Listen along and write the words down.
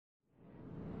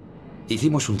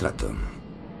Hicimos un trato.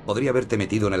 Podría haberte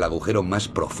metido en el agujero más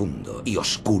profundo y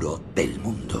oscuro del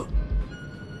mundo.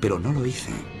 Pero no lo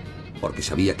hice, porque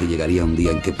sabía que llegaría un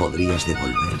día en que podrías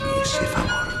devolverme ese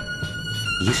favor.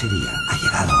 Y ese día ha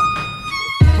llegado.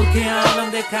 Porque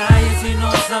hablan de calles y no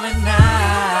saben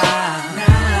nada.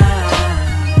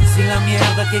 Si la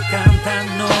mierda que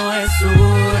cantan no es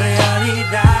su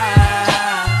realidad.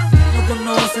 No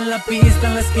conocen la pista,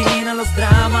 en la esquina, los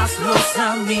dramas, los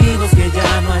amigos que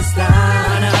ya no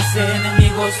están. Hacen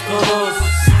enemigos todos.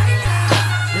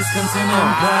 Descansen en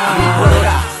paz. Por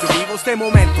hora, yo vivo este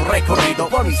momento recorrido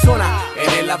por mi zona.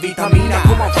 Eres la vitamina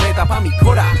como anfeta pa' mi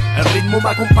cora. El ritmo me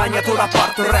acompaña a toda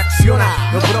parte,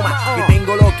 reacciona. No es broma, que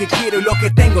tengo lo que quiero y lo que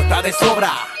tengo está de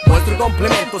sobra. Nuestro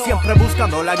complemento, siempre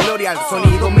buscando la gloria. El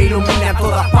sonido me ilumina en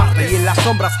todas partes y en las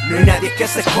sombras no hay nadie que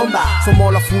se esconda.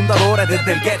 Somos los fundadores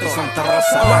desde el gueto Santa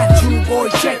Rosa. One, two,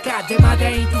 boy, checa, de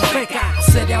madre y tu feca. No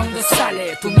sé de dónde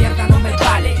sale, tu mierda no me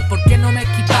vale. ¿Por qué no me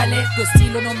equivale? Tu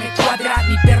estilo no me cuadra.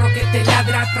 Mi perro que te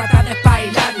ladra trata de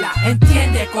bailarla.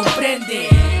 Entiende, comprende.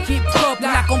 Hip hop,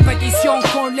 la competición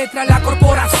con letra la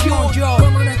corporación. Yo,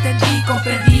 como no entendí,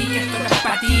 comprendí. Esto no es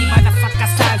para ti,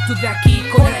 motherfucker, sal tú de aquí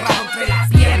con el rabo entre las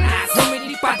piernas. No me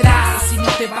ni para atrás, si no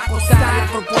te va a costar.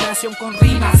 Corporación con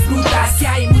rimas brutas. Que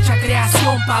hay mucha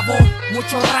creación, pavón.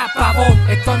 Mucho rap, pavón.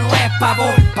 Esto no es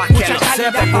pavón. Pa' que lo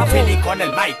sepan, un Philly con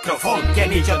el micrófono que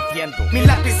ni yo entiendo. Mi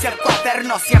lápiz y el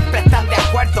cuaderno siempre están de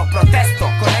acuerdo. Protesto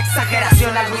con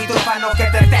exageración al ruido urbano que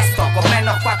detesto. Con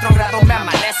menos 4 grados me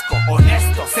amanezco.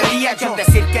 Honesto, sería yo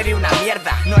decir que era una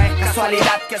mierda. No es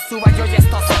casualidad que suba yo y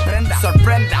esto se prenda.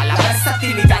 Sorprenda, la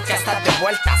versatilidad ya está de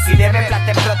vuelta. Si debe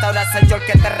plata en flota, ahora soy yo el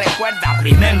que te recuerda.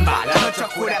 Remember, la noche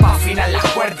oscura pa' afinar las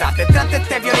cuerdas. Detrás de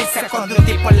este violín se esconde un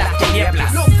tipo en las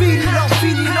tinieblas. No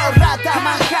fili, no rata,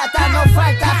 Manhattan, no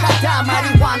falta jata.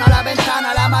 Marihuana, la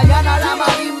ventana, la mañana, la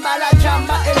marimba, la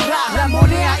chamba, el rap, la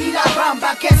moneda y la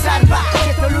bamba que salva. Si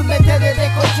esto lo inventé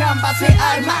desde Cochamba, se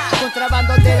arma.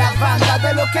 Contrabando de la banda,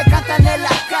 de los que cantan en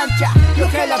las canchas, los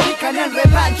que la aplican en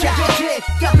revancha.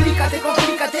 Que aplícate,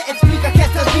 complícate, explica que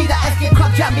esto es vida. Es que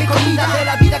hop ya mi comida de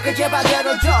la vida que lleva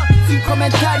diario yo. Sin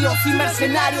comentarios, sin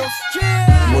mercenarios.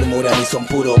 Murmuran y son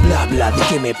puro bla bla. De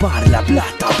que me parla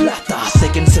plata, plata.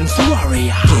 Seconds en su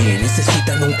área. Que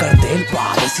necesitan un cartel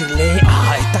para decirle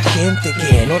a esta gente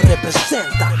que no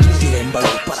representa. Tienen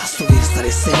valor para subirse al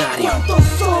escenario.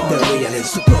 De real en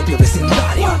su propio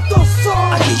vecindario.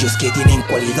 Aquellos que tienen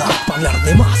cualidad para hablar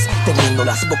de más, teniendo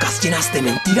las bocas llenas de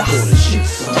mentiras. Bullshit,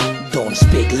 son. Don't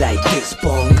speak like this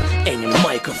punk. En el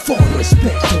micrófono,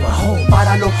 respect to my home.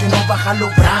 Para los que no bajan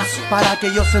los brazos, para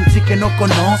aquellos en sí que no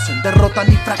conocen derrota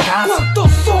ni fracaso.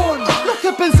 ¿Cuántos son los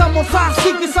que pensamos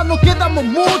así? Quizás no quedamos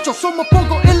muchos, somos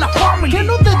pocos en la familia. Que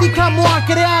nos dedicamos a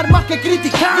crear más que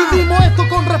criticar. Vivimos esto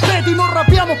con respeto y no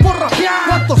rapeamos por rapear.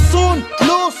 ¿Cuántos son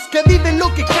los que viven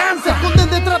lo que cansan? Se esconden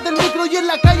detrás del micro y en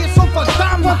la calle son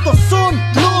fantasmas. ¿Cuántos son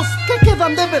los que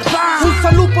quedan de verdad? Un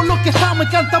saludo por los que estamos y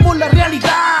cantamos la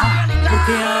realidad.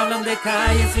 Porque hablan de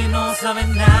calles y no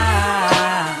saben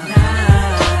nada.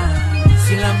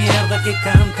 Si la mierda que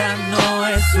cantan no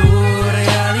es su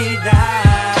realidad.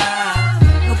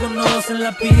 No conocen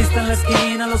la pista, en la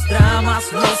esquina, los dramas,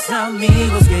 los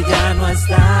amigos que ya no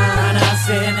están.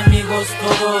 Hacen enemigos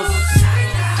todos.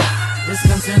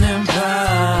 Descansen en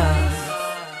paz.